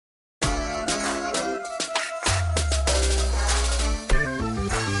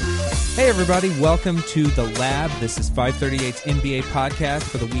Hey everybody, welcome to The Lab. This is 538's NBA podcast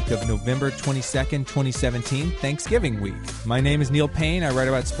for the week of November 22nd, 2017, Thanksgiving week. My name is Neil Payne. I write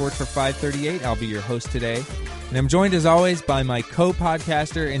about sports for 538. I'll be your host today. And I'm joined as always by my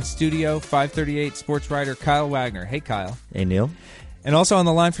co-podcaster in studio, 538 sports writer Kyle Wagner. Hey Kyle. Hey Neil. And also on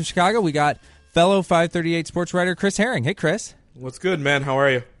the line from Chicago, we got fellow 538 sports writer Chris Herring. Hey Chris. What's good, man? How are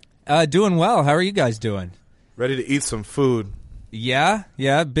you? Doing well. How are you guys doing? Ready to eat some food. Yeah,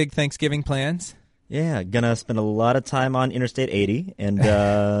 big Thanksgiving plans. Yeah, gonna spend a lot of time on Interstate 80 and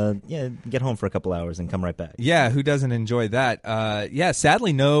get home for a couple hours and come right back. Yeah, who doesn't enjoy that?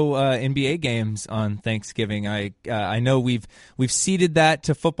 Sadly, no NBA games on Thanksgiving. I know we've ceded that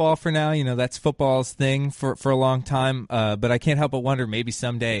to football for now. You know, that's football's thing for a long time. But I can't help but wonder, maybe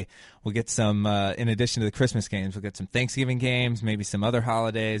someday we'll get some, in addition to the Christmas games, we'll get some Thanksgiving games, maybe some other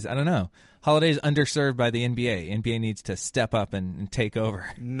holidays. I don't know. Holidays underserved by the NBA. NBA needs to step up and take over.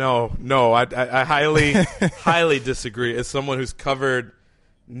 No, I highly disagree. As someone who's covered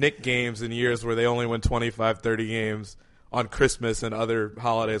Knick games in years where they only win 25, 30 games on Christmas and other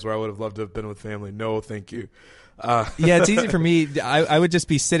holidays where I would have loved to have been with family, no, thank you. Yeah, it's easy for me. I would just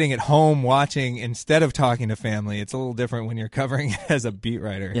be sitting at home watching instead of talking to family. It's a little different when you're covering it as a beat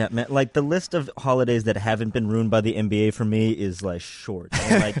writer. Yeah, man, like the list of holidays that haven't been ruined by the NBA for me is like short.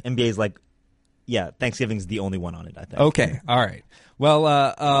 And, like NBA's like, yeah, Thanksgiving's the only one on it, I think. Okay, all right. Well,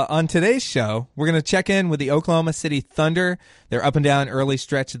 on today's show, we're going to check in with the Oklahoma City Thunder, their up and down early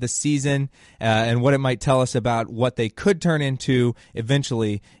stretch of the season, and what it might tell us about what they could turn into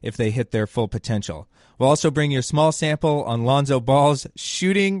eventually if they hit their full potential. We'll also bring you a small sample on Lonzo Ball's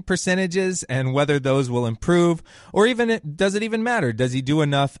shooting percentages and whether those will improve, or even does it even matter? Does he do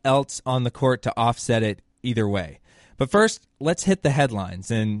enough else on the court to offset it either way? But first, let's hit the headlines.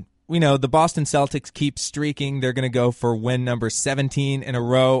 And we know the Boston Celtics keep streaking. They're going to go for win number 17 in a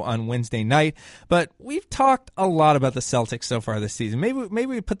row on Wednesday night. But we've talked a lot about the Celtics so far this season. Maybe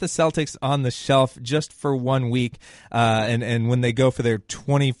we put the Celtics on the shelf just for 1 week, and when they go for their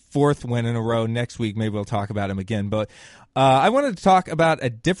 24th win in a row next week, maybe we'll talk about them again. But I wanted to talk about a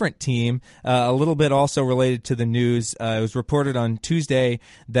different team, a little bit also related to the news. It was reported on Tuesday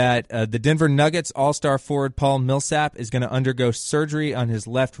that the Denver Nuggets all-star forward Paul Millsap is going to undergo surgery on his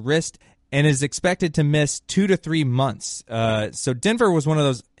left wrist and is expected to miss 2 to 3 months. So Denver was one of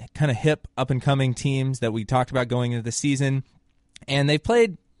those kind of hip, up-and-coming teams that we talked about going into the season, and they've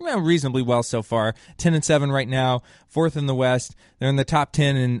played reasonably well so far. 10-7 right now, 4th in the West. They're in the top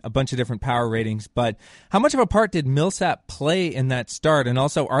 10 in a bunch of different power ratings. But how much of a part did Millsap play in that start? And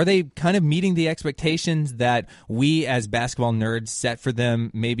also, are they kind of meeting the expectations that we as basketball nerds set for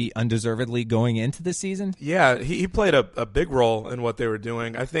them, maybe undeservedly going into the season? Yeah, he played a big role in what they were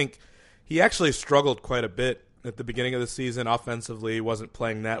doing. I think he actually struggled quite a bit at the beginning of the season offensively. He wasn't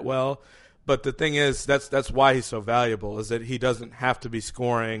playing that well. But the thing is, that's why he's so valuable, is that he doesn't have to be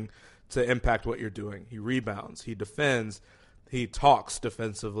scoring to impact what you're doing. He rebounds, he defends, he talks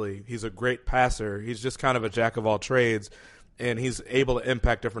defensively. He's a great passer. He's just kind of a jack of all trades, and he's able to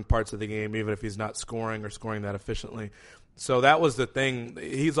impact different parts of the game, even if he's not scoring or scoring that efficiently. So that was the thing.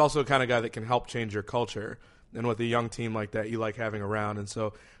 He's also the kind of guy that can help change your culture. And with a young team like that, you like having around. And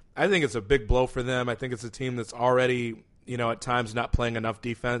so I think it's a big blow for them. I think it's a team that's already, at times not playing enough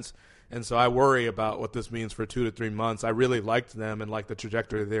defense. And so I worry about what this means for 2 to 3 months. I really liked them and liked the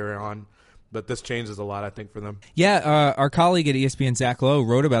trajectory they were on. But this changes a lot, I think, for them. Yeah, our colleague at ESPN, Zach Lowe,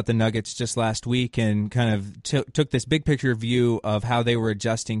 wrote about the Nuggets just last week and kind of took this big-picture view of how they were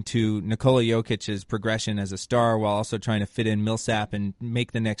adjusting to Nikola Jokic's progression as a star while also trying to fit in Millsap and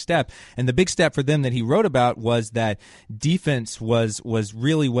make the next step. And the big step for them that he wrote about was that defense was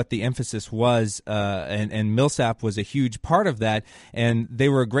really what the emphasis was, and Millsap was a huge part of that. And they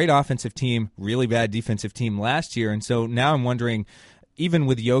were a great offensive team, really bad defensive team last year. And so now I'm wondering, even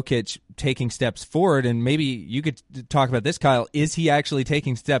with Jokic taking steps forward, and maybe you could talk about this, Kyle, is he actually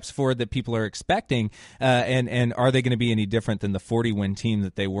taking steps forward that people are expecting, and are they going to be any different than the 40-win team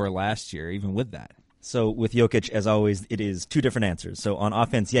that they were last year, even with that? So with Jokic, as always, it is two different answers. So on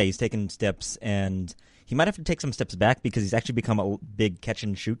offense, yeah, he's taking steps, and he might have to take some steps back because he's actually become a big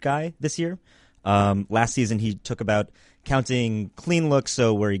catch-and-shoot guy this year. Last season, he took about counting clean looks,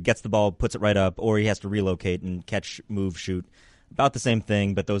 so where he gets the ball, puts it right up, or he has to relocate and catch, move, shoot. About the same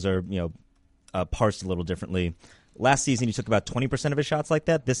thing, but those are parsed a little differently. Last season, he took about 20% of his shots like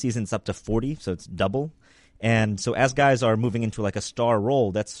that. This season, it's up to 40, so it's double. And so as guys are moving into like a star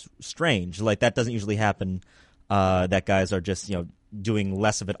role, that's strange. Like that doesn't usually happen. That guys are just doing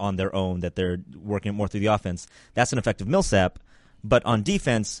less of it on their own. That they're working more through the offense. That's an effective Millsap. But on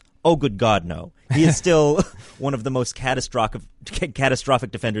defense, oh good God, no. He is still one of the most catastrophic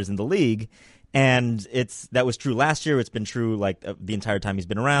defenders in the league. And that was true last year. It's been true the entire time he's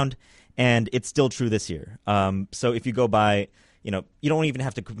been around, and it's still true this year. So if you go by, you don't even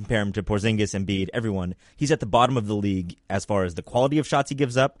have to compare him to Porzingis, Embiid, everyone. He's at the bottom of the league as far as the quality of shots he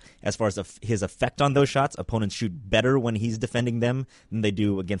gives up, as far as his effect on those shots. Opponents shoot better when he's defending them than they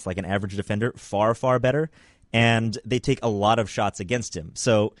do against an average defender, far, far better. And they take a lot of shots against him.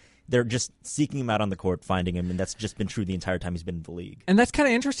 So they're just seeking him out on the court, finding him, and that's just been true the entire time he's been in the league. And that's kind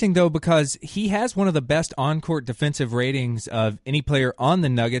of interesting, though, because he has one of the best on-court defensive ratings of any player on the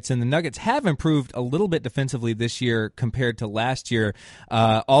Nuggets, and the Nuggets have improved a little bit defensively this year compared to last year.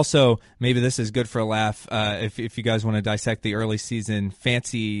 Also, maybe this is good for a laugh if you guys want to dissect the early season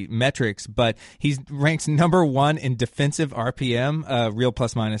fancy metrics, but he ranks number 1 in defensive RPM, real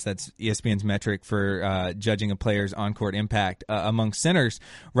plus minus, that's ESPN's metric for judging a player's on-court impact among centers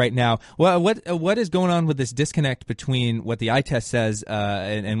right now. Well, what is going on with this disconnect between what the eye test says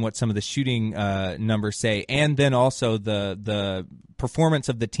and what some of the shooting numbers say, and then also the performance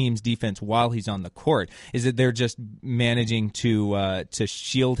of the team's defense while he's on the court? Is it they're just managing to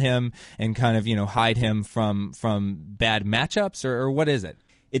shield him and kind of hide him from bad matchups, or what is it?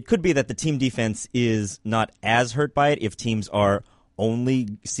 It could be that the team defense is not as hurt by it if teams are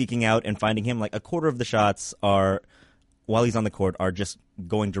only seeking out and finding him. Like a quarter of the shots are, while he's on the court, are just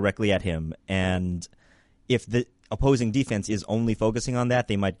going directly at him. And if the opposing defense is only focusing on that,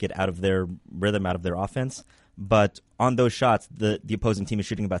 they might get out of their rhythm, out of their offense. But on those shots, the opposing team is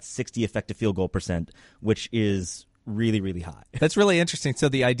shooting about 60 effective field goal percent, which is really, really high. That's really interesting. So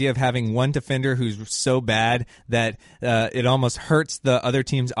the idea of having one defender who's so bad that it almost hurts the other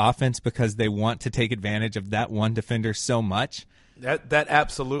team's offense because they want to take advantage of that one defender so much. That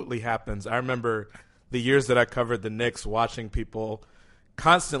absolutely happens. I remember the years that I covered the Knicks, watching people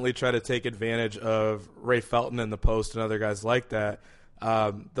constantly try to take advantage of Ray Felton in the post and other guys like that.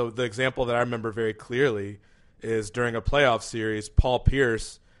 The example that I remember very clearly is during a playoff series, Paul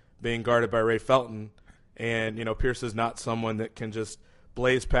Pierce being guarded by Ray Felton. And, Pierce is not someone that can just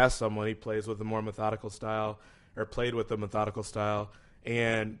blaze past someone. He plays with a more methodical style, or played with a methodical style.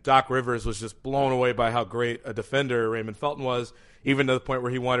 And Doc Rivers was just blown away by how great a defender Raymond Felton was, even to the point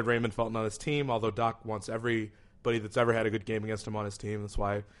where he wanted Raymond Felton on his team, although Doc wants everybody that's ever had a good game against him on his team. That's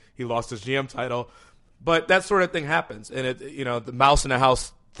why he lost his GM title. But that sort of thing happens. And, the mouse in the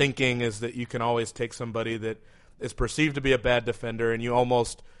house thinking is that you can always take somebody that is perceived to be a bad defender and you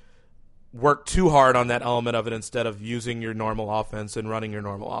almost work too hard on that element of it instead of using your normal offense and running your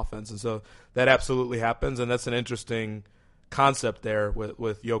normal offense. And so that absolutely happens, and that's an interesting concept there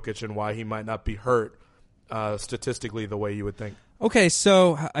with Jokic and why he might not be hurt statistically the way you would think. Okay,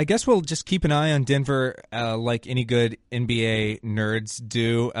 so I guess we'll just keep an eye on Denver like any good NBA nerds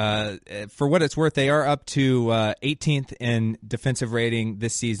do. For what it's worth, they are up to 18th in defensive rating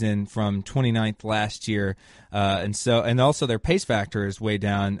this season from 29th last year. And also their pace factor is way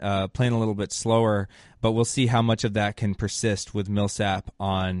down, playing a little bit slower, but we'll see how much of that can persist with Millsap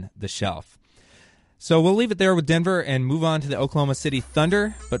on the shelf. So we'll leave it there with Denver and move on to the Oklahoma City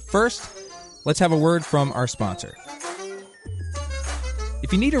Thunder. But first, let's have a word from our sponsor.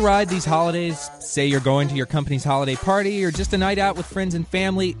 If you need a ride these holidays, say you're going to your company's holiday party or just a night out with friends and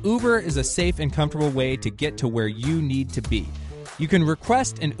family, Uber is a safe and comfortable way to get to where you need to be. You can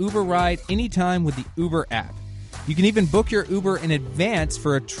request an Uber ride anytime with the Uber app. You can even book your Uber in advance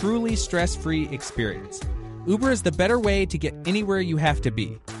for a truly stress-free experience. Uber is the better way to get anywhere you have to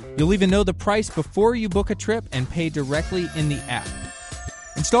be. You'll even know the price before you book a trip and pay directly in the app.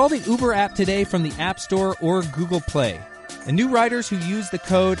 Install the Uber app today from the App Store or Google Play. And new riders who use the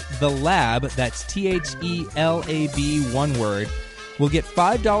code THELAB, that's THELAB, one word, will get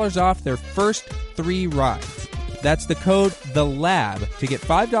 $5 off their first 3 rides. That's the code THELAB to get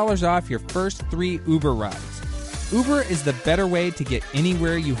 $5 off your first 3 Uber rides. Uber is the better way to get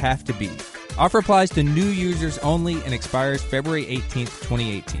anywhere you have to be. Offer applies to new users only and expires February 18th,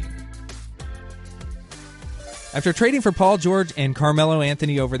 2018. After trading for Paul George and Carmelo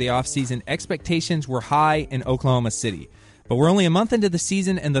Anthony over the offseason, expectations were high in Oklahoma City. But we're only a month into the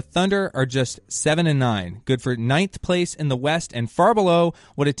season, and the Thunder are just 7-9, good for 9th place in the West and far below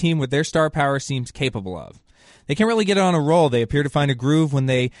what a team with their star power seems capable of. They can't really get on a roll. They appear to find a groove when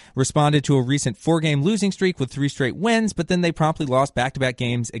they responded to a recent 4-game losing streak with 3 straight wins, but then they promptly lost back-to-back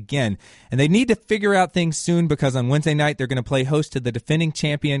games again. And they need to figure out things soon because on Wednesday night they're going to play host to the defending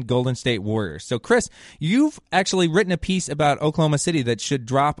champion Golden State Warriors. So, Chris, you've actually written a piece about Oklahoma City that should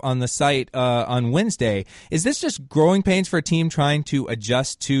drop on the site on Wednesday. Is this just growing pains for a team trying to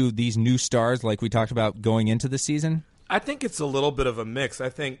adjust to these new stars like we talked about going into the season? I think it's a little bit of a mix. I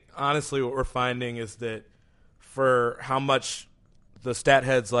think, honestly, what we're finding is that for how much the stat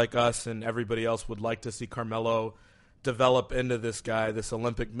heads like us and everybody else would like to see Carmelo develop into this guy, this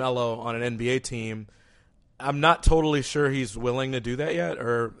Olympic Melo on an NBA team, I'm not totally sure he's willing to do that yet,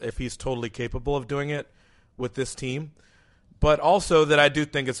 or if he's totally capable of doing it with this team. But also that I do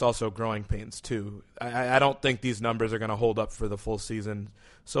think it's also growing pains too. I don't think these numbers are going to hold up for the full season.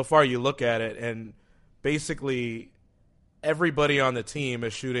 So far you look at it, and basically everybody on the team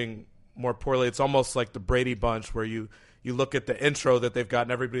is shooting more poorly. It's almost like the Brady Bunch, where you look at the intro that they've got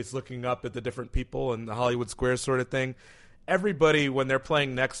and everybody's looking up at the different people and the Hollywood Squares sort of thing. Everybody, when they're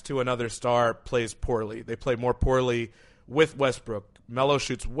playing next to another star, plays poorly. They play more poorly with Westbrook. Melo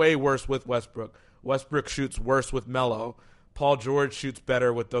shoots way worse with Westbrook. Westbrook shoots worse with Melo. Paul George shoots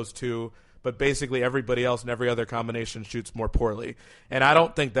better with those two, but basically everybody else in every other combination shoots more poorly. And I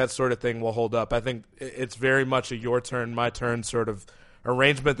don't think that sort of thing will hold up. I think it's very much a your turn, my turn sort of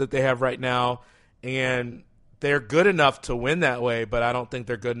arrangement that they have right now, and they're good enough to win that way, but I don't think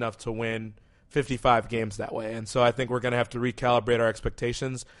they're good enough to win 55 games that way. And so I think we're going to have to recalibrate our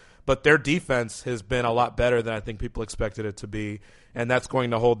expectations. But their defense has been a lot better than I think people expected it to be, and that's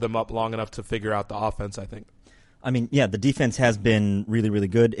going to hold them up long enough to figure out the offense, I think. I mean, yeah, the defense has been really, really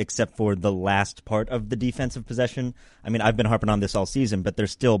good, except for the last part of the defensive possession. I mean, I've been harping on this all season, but they're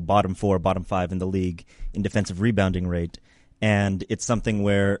still bottom 4, bottom 5 in the league in defensive rebounding rate. And it's something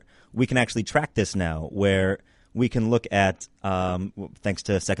where we can actually track this now, where we can look at, thanks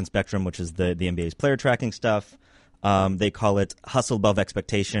to Second Spectrum, which is the NBA's player tracking stuff, they call it hustle above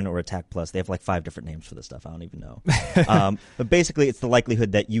expectation or attack plus. They have like 5 different names for this stuff. I don't even know. But basically, it's the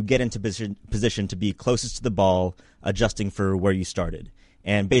likelihood that you get into position to be closest to the ball, adjusting for where you started.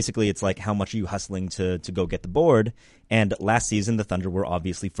 And basically, it's like how much are you hustling to go get the board. And last season, the Thunder were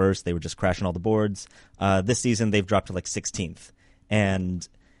obviously first. They were just crashing all the boards. This season, they've dropped to like 16th. And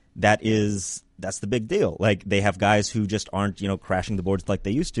that's the big deal. Like, they have guys who just aren't, crashing the boards like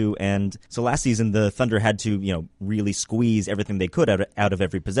they used to. And so last season, the Thunder had to, really squeeze everything they could out of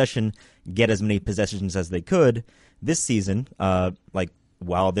every possession, get as many possessions as they could. This season,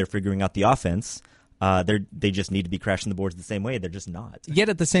 while they're figuring out the offense, they just need to be crashing the boards the same way. They're just not. Yet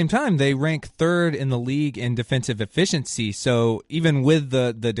at the same time, they rank 3rd in the league in defensive efficiency. So even with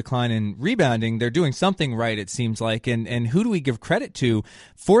the decline in rebounding, they're doing something right, it seems like. And who do we give credit to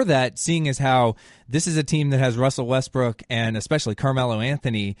for that, seeing as how this is a team that has Russell Westbrook and especially Carmelo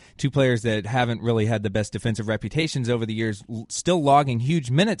Anthony, 2 players that haven't really had the best defensive reputations over the years, still logging huge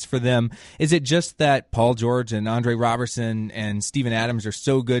minutes for them. Is it just that Paul George and Andre Robertson and Steven Adams are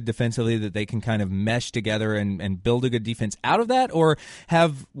so good defensively that they can kind of mesh together and build a good defense out of that? Or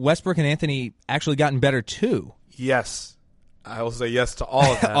have Westbrook and Anthony actually gotten better too? Yes. I will say yes to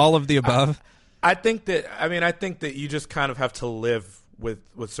all of that. All of the above? I think that you just kind of have to live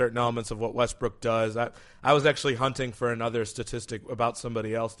with certain elements of what Westbrook does. I was actually hunting for another statistic about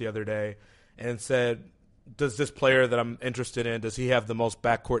somebody else the other day and said, does this player that I'm interested in, does he have the most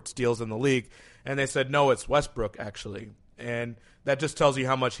backcourt steals in the league? And they said, no, it's Westbrook, actually. And that just tells you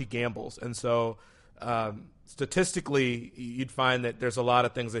how much he gambles. And so statistically, you'd find that there's a lot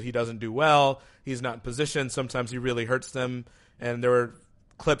of things that he doesn't do well. He's not in position. Sometimes he really hurts them. And there were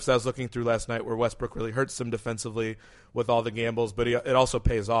clips I was looking through last night where Westbrook really hurts them defensively with all the gambles, but it also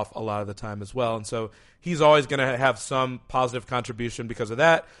pays off a lot of the time as well. And so he's always going to have some positive contribution because of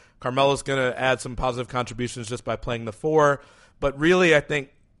that. Carmelo's going to add some positive contributions just by playing the 4. But really, I think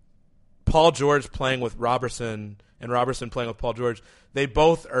Paul George playing with Robertson and Robertson playing with Paul George, they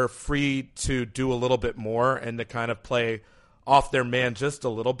both are free to do a little bit more and to kind of play off their man just a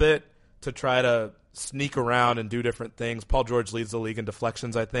little bit to try to sneak around and do different things. Paul George leads the league in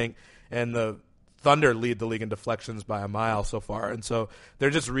deflections, I think, and the Thunder lead the league in deflections by a mile so far. And so they're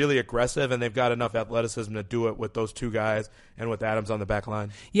just really aggressive, and they've got enough athleticism to do it with those 2 guys and with Adams on the back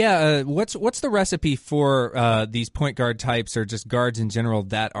line. Yeah, what's the recipe for these point guard types or just guards in general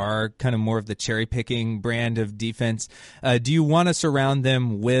that are kind of more of the cherry-picking brand of defense? Do you want to surround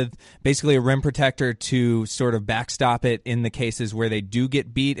them with basically a rim protector to sort of backstop it in the cases where they do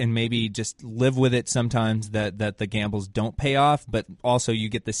get beat and maybe just live with it sometimes that the gambles don't pay off, but also you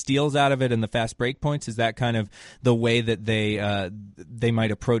get the steals out of it and the fast break points? Is that kind of the way that they might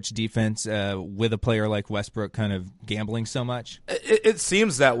approach defense with a player like Westbrook kind of gambling so much? It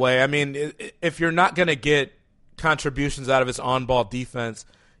seems that way. I mean, if you're not going to get contributions out of his on-ball defense,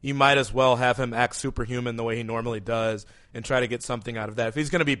 you might as well have him act superhuman the way he normally does and try to get something out of that. If he's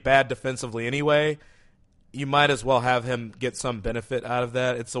going to be bad defensively anyway, you might as well have him get some benefit out of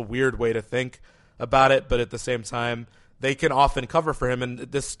that. It's a weird way to think about it, but at the same time, they can often cover for him, and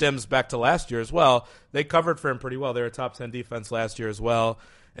this stems back to last year as well. They covered for him pretty well. They were a top 10 defense last year as well.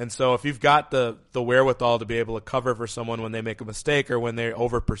 And so if you've got the wherewithal to be able to cover for someone when they make a mistake or when they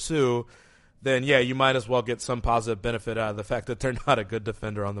over pursue, then yeah, you might as well get some positive benefit out of the fact that they're not a good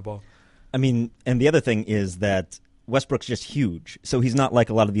defender on the ball. I mean, and the other thing is that Westbrook's just huge. So he's not like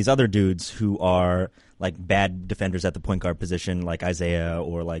a lot of these other dudes who are like bad defenders at the point guard position, like Isaiah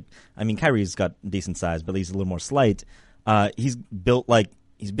or like, I mean, Kyrie's got decent size, but he's a little more slight. He's built like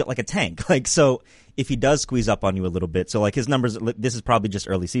a tank. Like, so if he does squeeze up on you a little bit, so like his numbers, this is probably just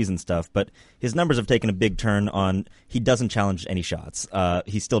early season stuff, but his numbers have taken a big turn on, he doesn't challenge any shots.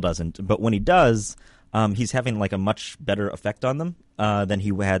 He still doesn't. But when he does, he's having like a much better effect on them than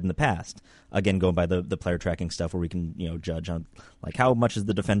he had in the past. Again, going by the player tracking stuff where we can, judge on like how much is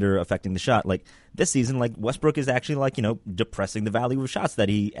the defender affecting the shot. Like this season, like Westbrook is actually like, depressing the value of shots that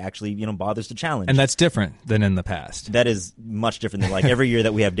he actually, bothers to challenge. And that's different than in the past. That is much different than like every year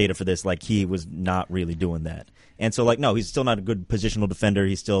that we have data for this, like he was not really doing that. And so like, no, he's still not a good positional defender.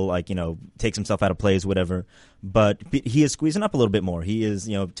 He's still like, takes himself out of plays, whatever. But he is squeezing up a little bit more. He is,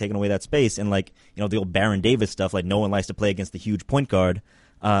 taking away that space. And like, the old Baron Davis stuff, like no one likes to play against the huge point guard.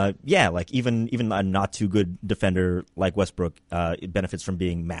 Like even a not too good defender like Westbrook, it benefits from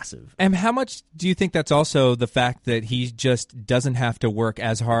being massive. And how much do you think that's also the fact that he just doesn't have to work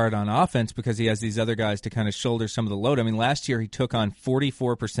as hard on offense because he has these other guys to kind of shoulder some of the load? I mean, last year he took on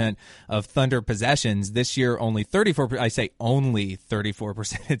 44% of Thunder possessions. This year only 34%. I say only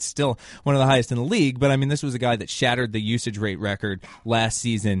 34%. It's still one of the highest in the league. But I mean, this was a guy that shattered the usage rate record last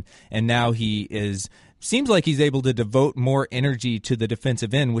season, and now he seems like he's able to devote more energy to the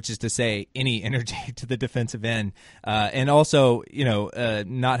defensive end, which is to say any energy to the defensive end, and also,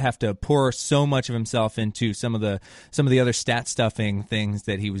 not have to pour so much of himself into some of the other stat stuffing things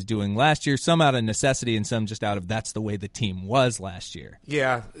that he was doing last year, some out of necessity and some just out of that's the way the team was last year.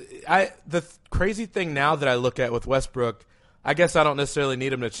 Yeah. The crazy thing now that I look at with Westbrook, I guess I don't necessarily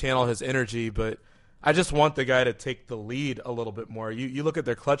need him to channel his energy, but I just want the guy to take the lead a little bit more. You look at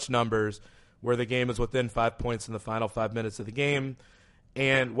their clutch numbers, where the game is within 5 points in the final 5 minutes of the game.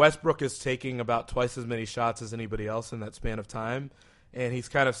 And Westbrook is taking about twice as many shots as anybody else in that span of time. And he's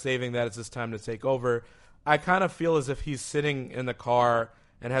kind of saving that as his time to take over. I kind of feel as if he's sitting in the car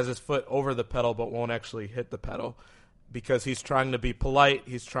and has his foot over the pedal but won't actually hit the pedal because he's trying to be polite.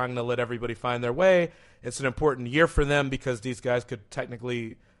 He's trying to let everybody find their way. It's an important year for them because these guys could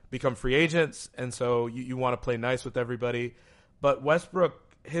technically become free agents. And so you want to play nice with everybody. But Westbrook,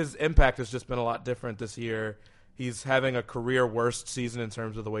 his impact has just been a lot different this year. He's having a career worst season in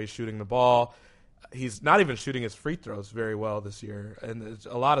terms of the way he's shooting the ball. He's not even shooting his free throws very well this year, and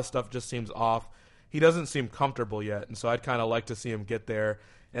a lot of stuff just seems off. He doesn't seem comfortable yet, and so I'd kind of like to see him get there,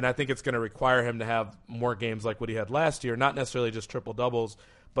 and I think it's going to require him to have more games like what he had last year, not necessarily just triple-doubles,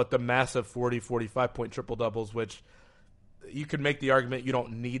 but the massive 40, 45-point triple-doubles, which you could make the argument you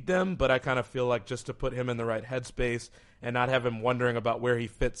don't need them, but I kind of feel like just to put him in the right headspace and not have him wondering about where he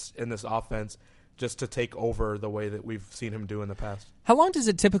fits in this offense, just to take over the way that we've seen him do in the past. How long does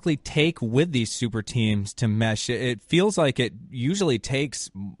it typically take with these super teams to mesh? It feels like it usually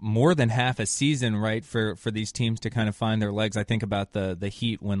takes more than half a season, right, for these teams to kind of find their legs. I think about the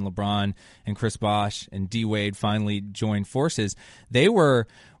Heat when LeBron and Chris Bosh and D-Wade finally joined forces. They were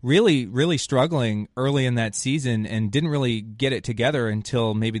really, really struggling early in that season and didn't really get it together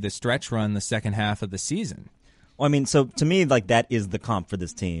until maybe the stretch run the second half of the season. Well, I mean, so to me, like that is the comp for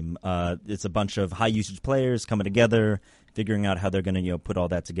this team. It's a bunch of high usage players coming together, figuring out how they're going to put all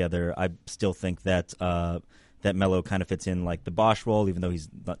that together. I still think that that Melo kind of fits in like the Bosh role, even though he's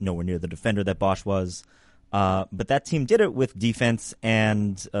not nowhere near the defender that Bosh was. But that team did it with defense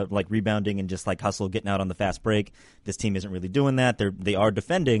and like rebounding and just like hustle, getting out on the fast break. This team isn't really doing that. They are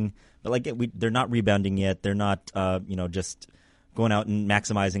defending, but like they're not rebounding yet. They're not just going out and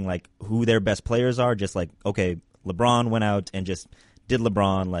maximizing like who their best players are. Just like, okay, LeBron went out and just did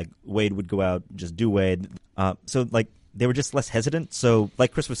LeBron. Like Wade would go out, just do Wade. So like they were just less hesitant. So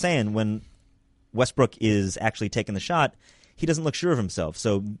like Chris was saying, when Westbrook is actually taking the shot, he doesn't look sure of himself.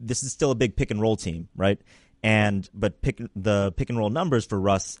 So this is still a big pick and roll team, right? But the pick and roll numbers for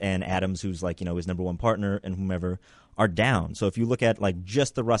Russ and Adams, who's like his number one partner and whomever, are down. So if you look at like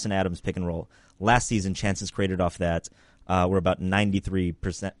just the Russ and Adams pick and roll, last season chances created off that were about 93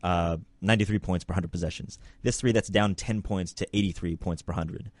 points per 100 possessions. This three, that's down 10 points to 83 points per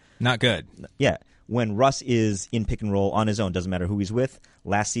 100. Not good. Yeah. When Russ is in pick and roll on his own, doesn't matter who he's with.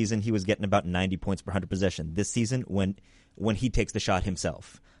 Last season, he was getting about 90 points per 100 possession. This season, when he takes the shot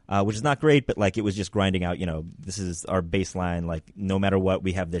himself, which is not great, but like it was just grinding out, this is our baseline, like no matter what,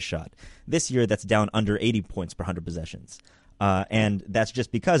 we have this shot. This year, that's down under 80 points per 100 possessions. And that's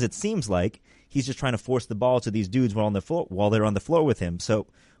just because it seems like he's just trying to force the ball to these dudes while they're on the floor with him. So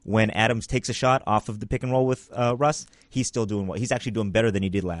when Adams takes a shot off of the pick and roll with Russ, he's still doing well. He's actually doing better than he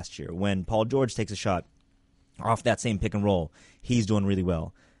did last year. When Paul George takes a shot off that same pick and roll, he's doing really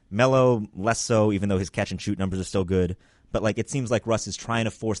well. Melo, less so, even though his catch and shoot numbers are still good. But it seems like Russ is trying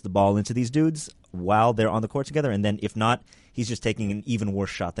to force the ball into these dudes while they're on the court together, and then if not, he's just taking an even worse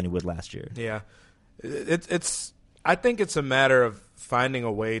shot than he would last year. Yeah, it's. I think it's a matter of finding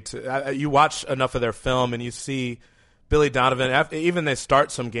a way to. You watch enough of their film, and you see Billy Donovan. Even they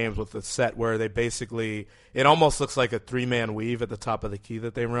start some games with a set where they basically, it almost looks like a 3-man weave at the top of the key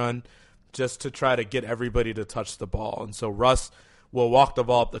that they run, just to try to get everybody to touch the ball. And so Russ will walk the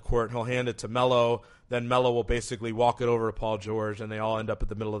ball up the court, and he'll hand it to Melo. Then Melo will basically walk it over to Paul George, and they all end up at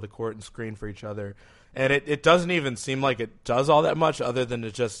the middle of the court and screen for each other. And it doesn't even seem like it does all that much other than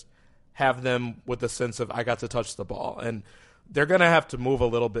to just have them with the sense of, I got to touch the ball. And they're going to have to move a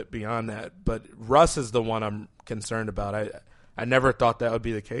little bit beyond that. But Russ is the one I'm concerned about. I never thought that would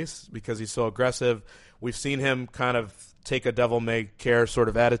be the case because he's so aggressive. We've seen him kind of take a devil-may-care sort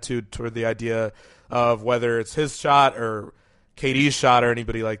of attitude toward the idea of whether it's his shot or KD's shot or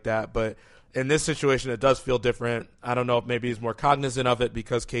anybody like that. But in this situation, it does feel different. I don't know if maybe he's more cognizant of it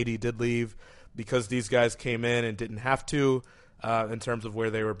because KD did leave, because these guys came in and didn't have to in terms of where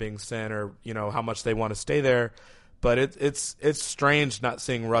they were being sent or how much they want to stay there. But it's strange not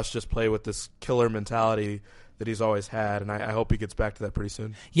seeing Russ just play with this killer mentality that he's always had, and I hope he gets back to that pretty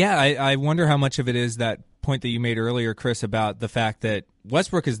soon. Yeah, I wonder how much of it is that point that you made earlier, Chris, about the fact that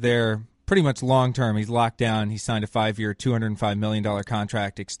Westbrook is there pretty much long-term. He's locked down. He signed a 5-year, $205 million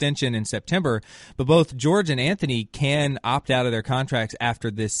contract extension in September. But both George and Anthony can opt out of their contracts after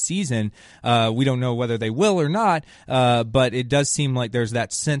this season. We don't know whether they will or not, but it does seem like there's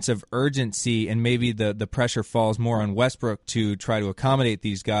that sense of urgency, and maybe the pressure falls more on Westbrook to try to accommodate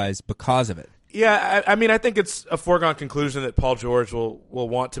these guys because of it. Yeah, I mean, I think it's a foregone conclusion that Paul George will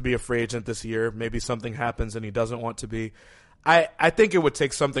want to be a free agent this year. Maybe something happens and he doesn't want to be. I think it would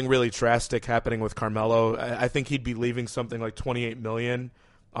take something really drastic happening with Carmelo. I think he'd be leaving something like $28 million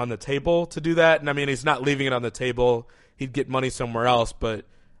on the table to do that. And I mean, he's not leaving it on the table. He'd get money somewhere else. But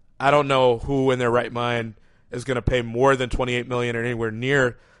I don't know who in their right mind is going to pay more than $28 million or anywhere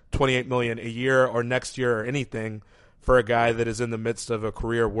near $28 million a year or next year or anything for a guy that is in the midst of a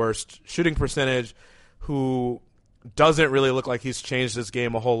career worst shooting percentage, who doesn't really look like he's changed his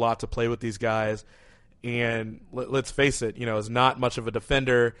game a whole lot to play with these guys. And let's face it, is not much of a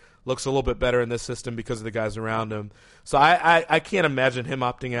defender, looks a little bit better in this system because of the guys around him. So I can't imagine him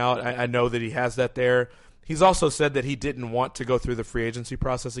opting out. I know that he has that there. He's also said that he didn't want to go through the free agency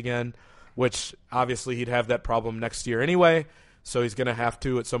process again, which obviously he'd have that problem next year anyway. So he's going to have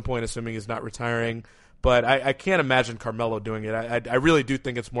to at some point, assuming he's not retiring. But I can't imagine Carmelo doing it. I really do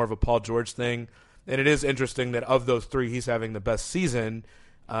think it's more of a Paul George thing. And it is interesting that of those three, he's having the best season.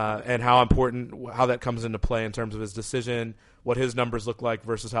 And how that comes into play in terms of his decision, what his numbers look like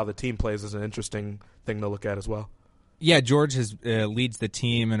versus how the team plays is an interesting thing to look at as well. Yeah, George leads the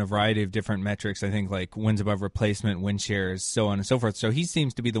team in a variety of different metrics, I think, like wins above replacement, win shares, so on and so forth. So he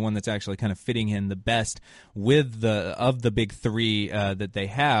seems to be the one that's actually kind of fitting in the best with the big three that they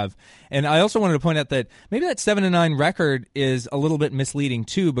have. And I also wanted to point out that maybe that 7-9 record is a little bit misleading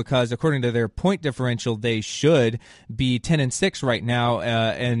too, because according to their point differential, they should be 10-6 right now,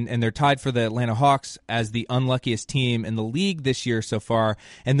 and they're tied for the Atlanta Hawks as the unluckiest team in the league this year so far.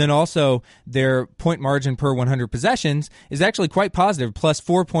 And then also their point margin per 100 possessions is actually quite positive, plus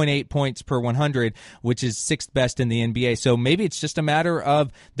 4.8 points per 100, which is sixth best in the NBA. So maybe it's just a matter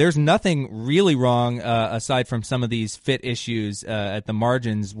of there's nothing really wrong aside from some of these fit issues at the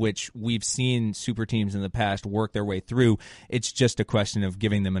margins, which we've seen super teams in the past work their way through. It's just a question of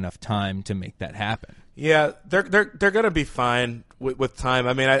giving them enough time to make that happen. Yeah, they're going to be fine with time.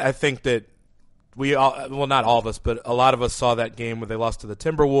 I mean, I think that we all, well, not all of us, but a lot of us saw that game where they lost to the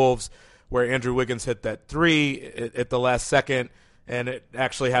Timberwolves, where Andrew Wiggins hit that three at the last second, and it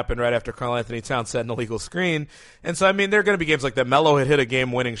actually happened right after Karl Anthony Towns set an illegal screen. And so, I mean, there are going to be games like that. Melo had hit a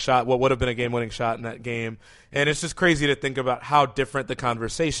game-winning shot, what would have been a game-winning shot in that game. And it's just crazy to think about how different the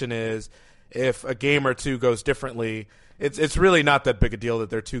conversation is if a game or two goes differently. It's really not that big a deal that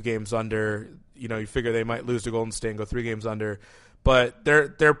they're 2 games under. You figure they might lose to Golden State and go 3 games under. But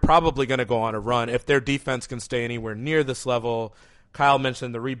they're probably going to go on a run. If their defense can stay anywhere near this level, Kyle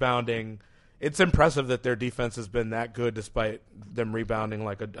mentioned the rebounding. It's impressive that their defense has been that good despite them rebounding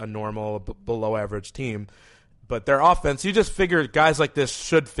like a normal, below-average team. But their offense, you just figure guys like this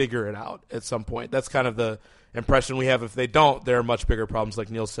should figure it out at some point. That's kind of the impression we have. If they don't, there are much bigger problems, like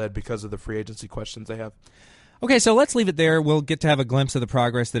Neil said, because of the free agency questions they have. Okay, so let's leave it there. We'll get to have a glimpse of the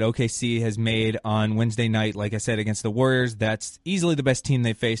progress that OKC has made on Wednesday night, like I said, against the Warriors. That's easily the best team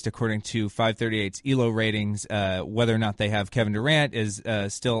they faced according to 538's ELO ratings. Whether or not they have Kevin Durant is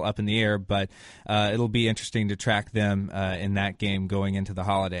still up in the air, but it'll be interesting to track them in that game going into the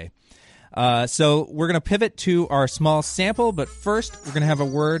holiday. So we're going to pivot to our small sample, but first we're going to have a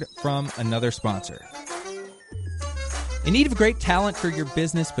word from another sponsor. In need of great talent for your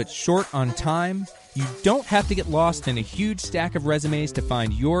business but short on time? You don't have to get lost in a huge stack of resumes to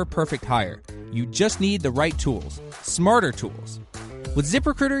find your perfect hire. You just need the right tools, smarter tools. With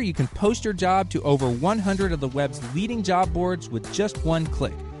ZipRecruiter, you can post your job to over 100 of the web's leading job boards with just one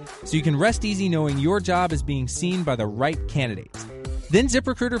click. So you can rest easy knowing your job is being seen by the right candidates. Then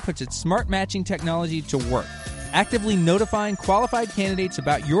ZipRecruiter puts its smart matching technology to work, actively notifying qualified candidates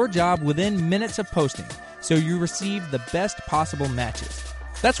about your job within minutes of posting, so you receive the best possible matches.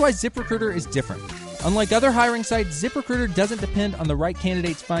 That's why ZipRecruiter is different. Unlike other hiring sites, ZipRecruiter doesn't depend on the right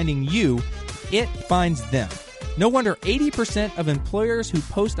candidates finding you, it finds them. No wonder 80% of employers who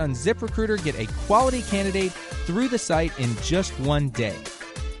post on ZipRecruiter get a quality candidate through the site in just one day.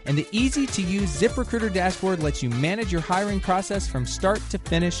 And the easy-to-use ZipRecruiter dashboard lets you manage your hiring process from start to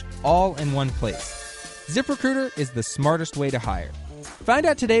finish all in one place. ZipRecruiter is the smartest way to hire. Find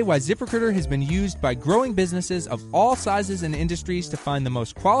out today why ZipRecruiter has been used by growing businesses of all sizes and industries to find the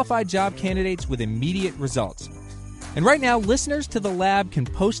most qualified job candidates with immediate results. And right now, listeners to The Lab can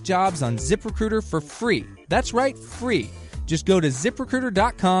post jobs on ZipRecruiter for free. That's right, free. Just go to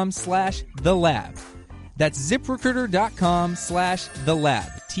ZipRecruiter.com/thelab. That's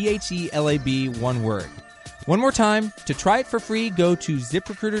ZipRecruiter.com/thelab. THELAB, one word. One more time, to try it for free, go to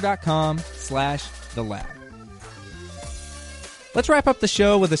ZipRecruiter.com/thelab. Let's wrap up the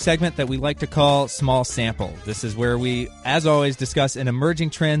show with a segment that we like to call Small Sample. This is where we, as always, discuss an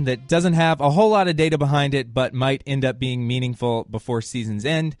emerging trend that doesn't have a whole lot of data behind it, but might end up being meaningful before season's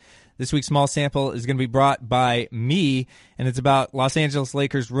end. This week's Small Sample is going to be brought by me, and it's about Los Angeles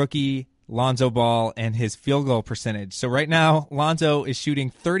Lakers rookie Lonzo Ball and his field goal percentage. So right now, Lonzo is shooting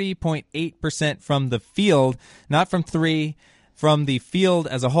 30.8% from the field, not from three, from the field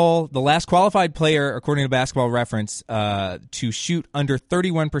as a whole. The last qualified player, according to Basketball Reference, to shoot under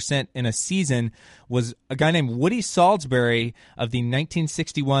 31% in a season was a guy named Woody Salisbury of the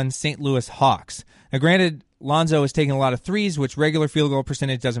 1961 St. Louis Hawks. Now, granted, Lonzo is taking a lot of threes, which regular field goal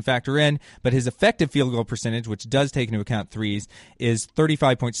percentage doesn't factor in, but his effective field goal percentage, which does take into account threes, is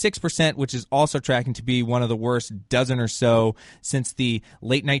 35.6%, which is also tracking to be one of the worst dozen or so since the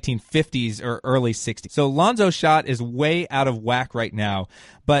late 1950s or early 60s. So Lonzo's shot is way out of whack right now,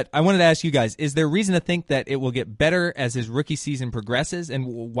 but I wanted to ask you guys, is there reason to think that it will get better as his rookie season progresses, and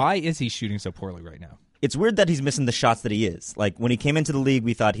why is he shooting so poorly right now? It's weird that he's missing the shots that he is. Like, when he came into the league,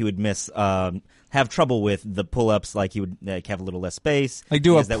 we thought he would have trouble with the pull-ups, like he would have a little less space. Like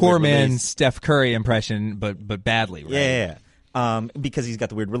do a poor man's Steph Curry impression, but badly, right? Yeah. Because he's got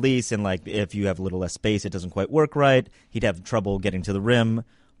the weird release, and like if you have a little less space, it doesn't quite work right. He'd have trouble getting to the rim.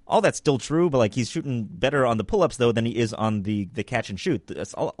 All that's still true, but like he's shooting better on the pull-ups, though, than he is on the catch and shoot.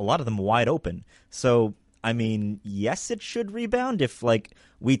 That's a lot of them wide open. So, I mean, yes, it should rebound if like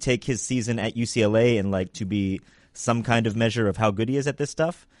we take his season at UCLA and like to be some kind of measure of how good he is at this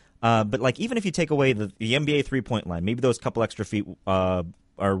stuff. But like even if you take away the NBA 3-point line, maybe those couple extra feet are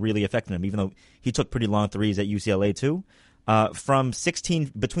really affecting him, even though he took pretty long threes at UCLA too. From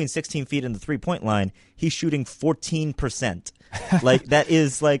between 16 feet and the 3-point line, he's shooting 14%. Like that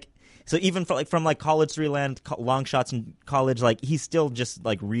is like, so even from college three land long shots in college, like he's still just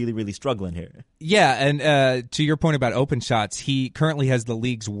like really, really struggling here. Yeah, and to your point about open shots, he currently has the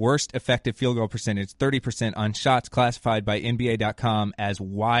league's worst effective field goal percentage, 30% on shots classified by NBA.com as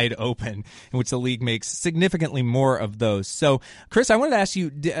wide open, in which the league makes significantly more of those. So, Chris, I wanted to ask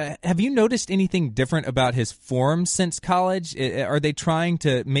you, have you noticed anything different about his form since college? Are they trying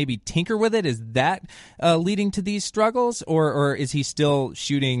to maybe tinker with it? Is that leading to these struggles, or is he still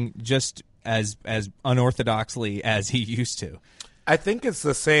shooting just as unorthodoxly as he used to? I think it's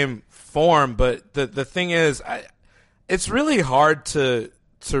the same form, but the thing is, it's really hard to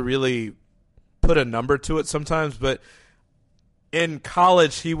really put a number to it sometimes. But in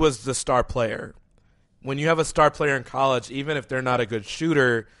college, he was the star player. When you have a star player in college, even if they're not a good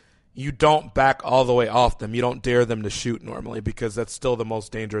shooter, you don't back all the way off them. You don't dare them to shoot normally because that's still the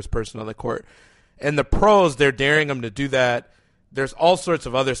most dangerous person on the court. And the pros, they're daring them to do that. There's all sorts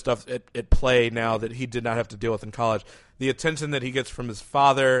of other stuff at play now that he did not have to deal with in college. The attention that he gets from his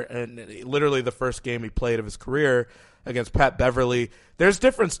father, and literally the first game he played of his career against Pat Beverly, there's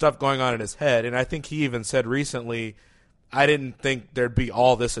different stuff going on in his head. And I think he even said recently, I didn't think there'd be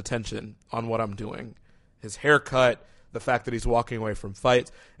all this attention on what I'm doing. his haircut, the fact that he's walking away from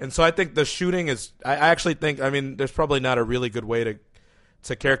fights. And so I think the shooting is – I actually think – I mean, there's probably not a really good way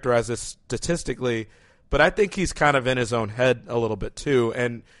to characterize this statistically, but I think he's kind of in his own head a little bit too.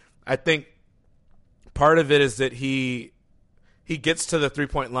 And I think part of it is that he gets to the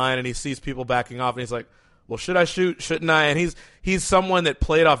three-point line and he sees people backing off and he's like, well, should I shoot? Shouldn't I? And he's someone that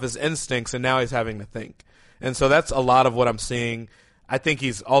played off his instincts and now he's having to think. And so that's a lot of what I'm seeing. I think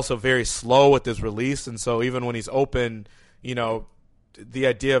he's also very slow with his release, and so even when he's open, the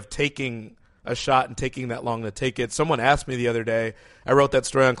idea of taking a shot and taking that long to take it. Someone asked me the other day, I wrote that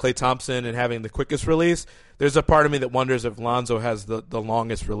story on Klay Thompson and having the quickest release. There's a part of me that wonders if Lonzo has the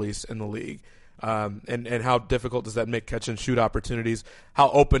longest release in the league. And how difficult does that make catch and shoot opportunities? How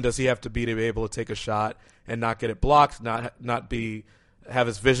open does he have to be able to take a shot and not get it blocked, not have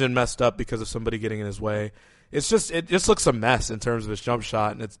his vision messed up because of somebody getting in his way? It just looks a mess in terms of his jump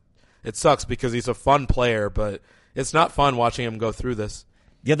shot, and it sucks because he's a fun player, but it's not fun watching him go through this.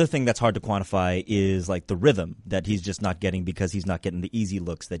 The other thing that's hard to quantify is like the rhythm that he's just not getting because he's not getting the easy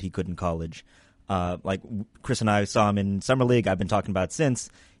looks that he could in college. Like Chris and I saw him in summer league. I've been talking about it since.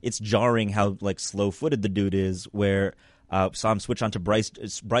 It's jarring how like slow-footed the dude is. Where saw him switch onto Bryce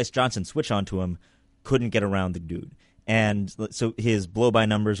Johnson, switch onto him, couldn't get around the dude. And so his blow-by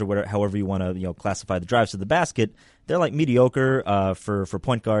numbers or whatever, however you want to classify the drives to the basket, they're like mediocre for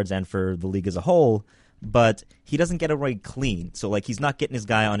point guards and for the league as a whole. But he doesn't get away clean. So like he's not getting his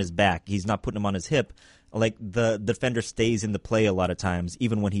guy on his back. He's not putting him on his hip. Like the defender stays in the play a lot of times,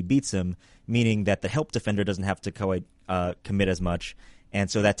 even when he beats him, meaning that the help defender doesn't have to commit as much. And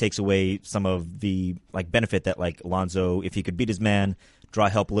so that takes away some of the like benefit that like Lonzo, if he could beat his man, draw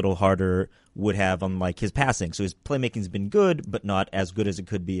help a little harder, would have on like his passing. So his playmaking's been good, but not as good as it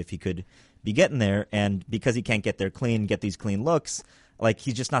could be if he could be getting there. And because he can't get there clean, get these clean looks, like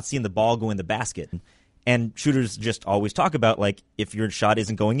he's just not seeing the ball go in the basket. And shooters just always talk about, like, if your shot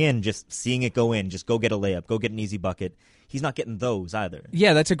isn't going in, just seeing it go in, just go get a layup, go get an easy bucket. He's not getting those either.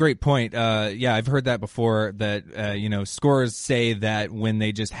 Yeah, that's a great point. I've heard that before, that, scorers say that when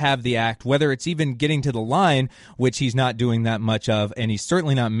they just have the act, whether it's even getting to the line, which he's not doing that much of, and he's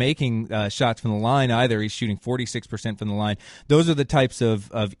certainly not making shots from the line either. He's shooting 46% from the line. Those are the types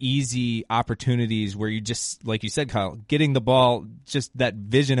of easy opportunities where you just, like you said, Kyle, getting the ball, just that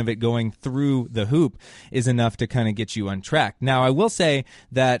vision of it going through the hoop is enough to kind of get you on track. Now, I will say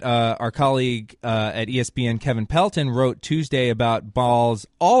that our colleague at ESPN, Kevin Pelton, wrote Tuesday about Ball's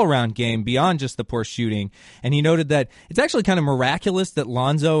all-around game beyond just the poor shooting, and he noted that it's actually kind of miraculous that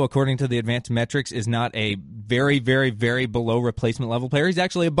Lonzo, according to the advanced metrics, is not a very, very, very below replacement level player. He's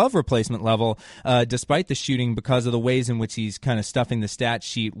actually above replacement level despite the shooting because of the ways in which he's kind of stuffing the stat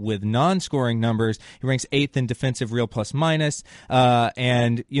sheet with non-scoring numbers. He ranks 8th in defensive real plus minus,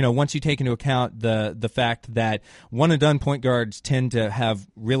 and once you take into account the fact that one-and-done point guards tend to have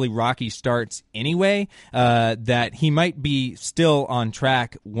really rocky starts anyway, that he might be still on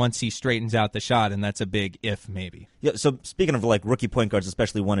track once he straightens out the shot, and that's a big if maybe. Yeah, so speaking of like rookie point guards,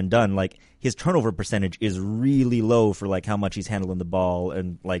 especially one and done, like his turnover percentage is really low for like how much he's handling the ball,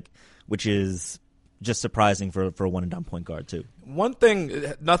 and like which is just surprising for a one and done point guard too. One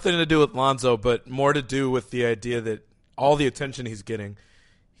thing, nothing to do with Lonzo, but more to do with the idea that all the attention he's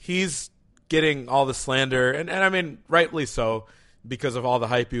getting all the slander, and I mean rightly so because of all the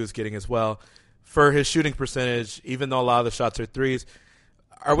hype he was getting as well. For his shooting percentage, even though a lot of the shots are threes,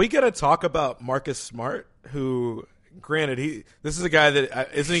 are we going to talk about Marcus Smart, who, granted, this is a guy that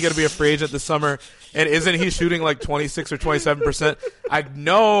isn't he going to be a free agent this summer, and isn't he shooting like 26 or 27%? I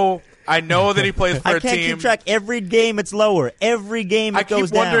know that he plays for a team. I can't keep track. Every game it's lower. Every game it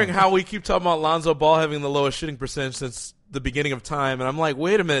goes down. I keep wondering how we keep talking about Lonzo Ball having the lowest shooting percentage since the beginning of time, and I'm like,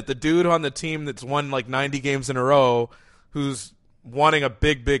 wait a minute, the dude on the team that's won like 90 games in a row, who's wanting a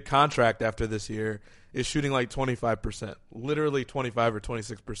big contract after this year, is shooting like 25%, literally 25 or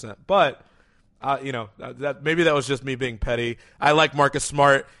 26%. But that maybe that was just me being petty. I like Marcus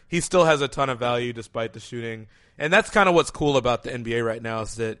Smart. He still has a ton of value despite the shooting, and that's kind of what's cool about the NBA right now,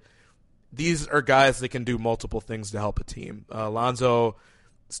 is that these are guys that can do multiple things to help a team. Lonzo,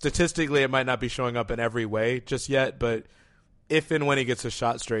 statistically, it might not be showing up in every way just yet, but if and when he gets his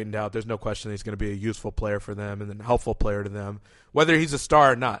shot straightened out, there's no question he's going to be a useful player for them and a helpful player to them, whether he's a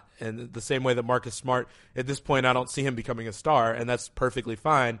star or not. And the same way that Marcus Smart, at this point, I don't see him becoming a star, and that's perfectly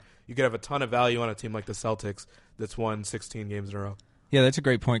fine. You could have a ton of value on a team like the Celtics that's won 16 games in a row. Yeah, that's a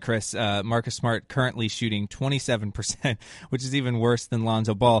great point, Chris. Marcus Smart currently shooting 27%, which is even worse than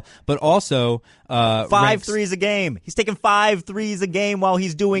Lonzo Ball. But also, five threes a game. He's taking 5 threes a game while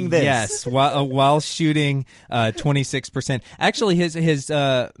he's doing this. Yes, while shooting 26%. Actually, his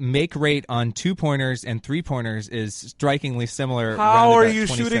make rate on 2-pointers and 3-pointers is strikingly similar. How are you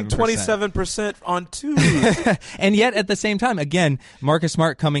shooting 27% on 2s? And yet, at the same time, again, Marcus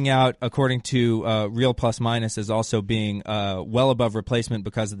Smart coming out, according to Real Plus Minus, as also being well above replacement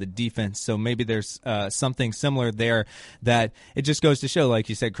because of the defense. So maybe there's something similar there that it just goes to show, like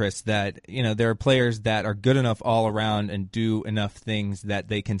you said, Chris, that there are players that are good enough all around and do enough things that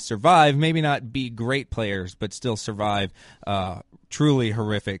they can survive, maybe not be great players, but still survive truly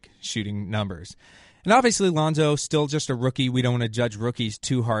horrific shooting numbers. And obviously, Lonzo, still just a rookie. We don't want to judge rookies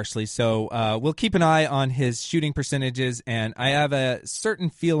too harshly, so we'll keep an eye on his shooting percentages, and I have a certain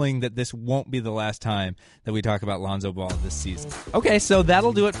feeling that this won't be the last time that we talk about Lonzo Ball this season. Okay, so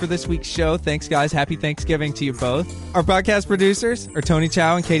that'll do it for this week's show. Thanks, guys. Happy Thanksgiving to you both. Our podcast producers are Tony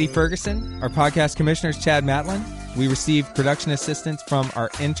Chow and Katie Ferguson. Our podcast commissioner is Chad Matlin. We received production assistance from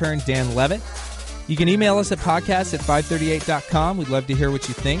our intern, Dan Levitt. You can email us at podcast@538.com. We'd love to hear what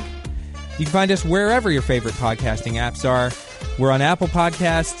you think. You can find us wherever your favorite podcasting apps are. We're on Apple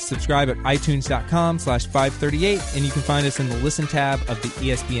Podcasts. Subscribe at itunes.com/538, and you can find us in the Listen tab of the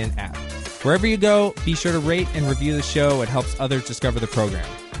ESPN app. Wherever you go, be sure to rate and review the show. It helps others discover the program.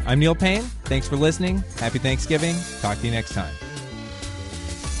 I'm Neil Payne. Thanks for listening. Happy Thanksgiving. Talk to you next time.